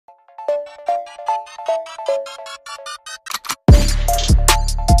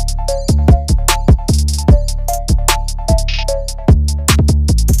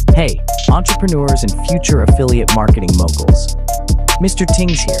Hey, entrepreneurs and future affiliate marketing moguls. Mr.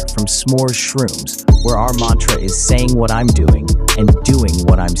 Tings here from Smoorhs Shrooms, where our mantra is saying what I'm doing and doing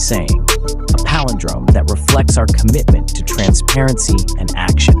what I'm saying. A palindrome that reflects our commitment to transparency and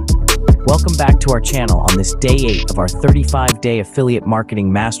action. Welcome back to our channel on this day 8 of our 35-day affiliate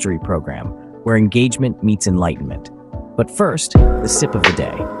marketing mastery program, where engagement meets enlightenment. But first, the sip of the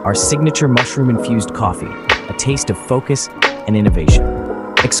day, our signature mushroom-infused coffee, a taste of focus and innovation.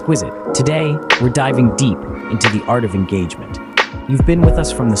 Exquisite. Today, we're diving deep into the art of engagement. You've been with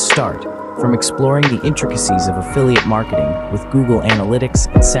us from the start, from exploring the intricacies of affiliate marketing with Google Analytics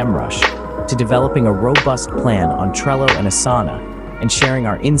and SEMrush, to developing a robust plan on Trello and Asana, and sharing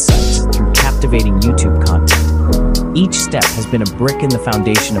our insights through captivating YouTube content. Each step has been a brick in the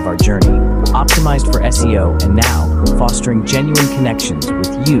foundation of our journey, optimized for SEO and now fostering genuine connections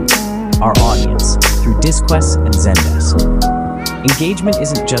with you, our audience, through Disquest and Zendesk. Engagement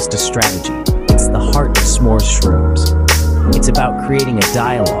isn't just a strategy, it's the heart of Smoorhs Shrooms. It's about creating a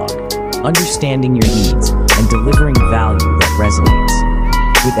dialogue, understanding your needs, and delivering value that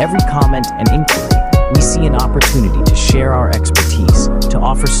resonates. With every comment and inquiry, we see an opportunity to share our expertise, to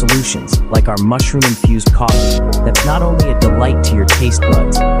offer solutions like our mushroom-infused coffee that's not only a delight to your taste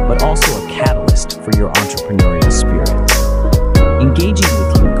buds, but also a catalyst for your entrepreneurial spirit. Engaging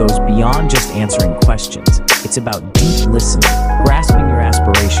with you goes beyond just answering questions. It's about deep listening, grasping your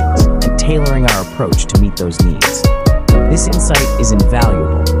aspirations, and tailoring our approach to meet those needs. This insight is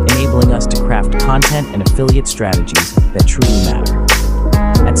invaluable, enabling us to craft content and affiliate strategies that truly matter.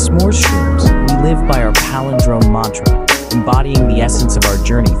 At Smoorhs Shrooms, we live by our palindrome mantra, embodying the essence of our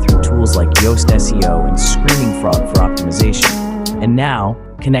journey through tools like Yoast SEO and Screaming Frog for optimization, and now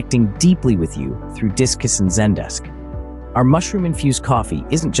connecting deeply with you through Disquest and Zendesk. Our mushroom-infused coffee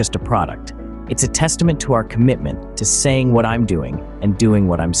isn't just a product, it's a testament to our commitment to saying what I'm doing and doing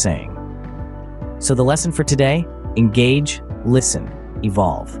what I'm saying. So the lesson for today? Engage, listen,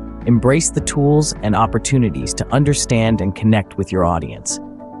 evolve. Embrace the tools and opportunities to understand and connect with your audience.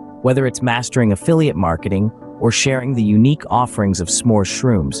 Whether it's mastering affiliate marketing or sharing the unique offerings of Smoorhs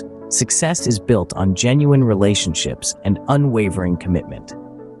Shrooms, success is built on genuine relationships and unwavering commitment.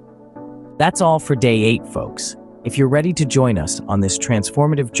 That's all for day 8, folks. If you're ready to join us on this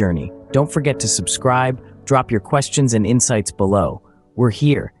transformative journey, don't forget to subscribe, drop your questions and insights below. We're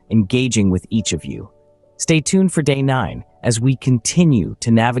here, engaging with each of you. Stay tuned for day 9 as we continue to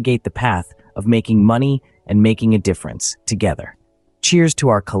navigate the path of making money and making a difference together. Cheers to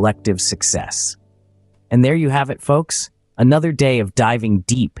our collective success. And there you have it, folks. Another day of diving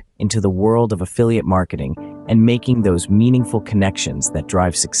deep into the world of affiliate marketing and making those meaningful connections that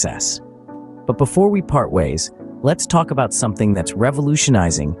drive success. But before we part ways, let's talk about something that's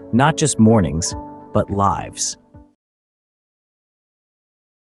revolutionizing not just mornings, but lives.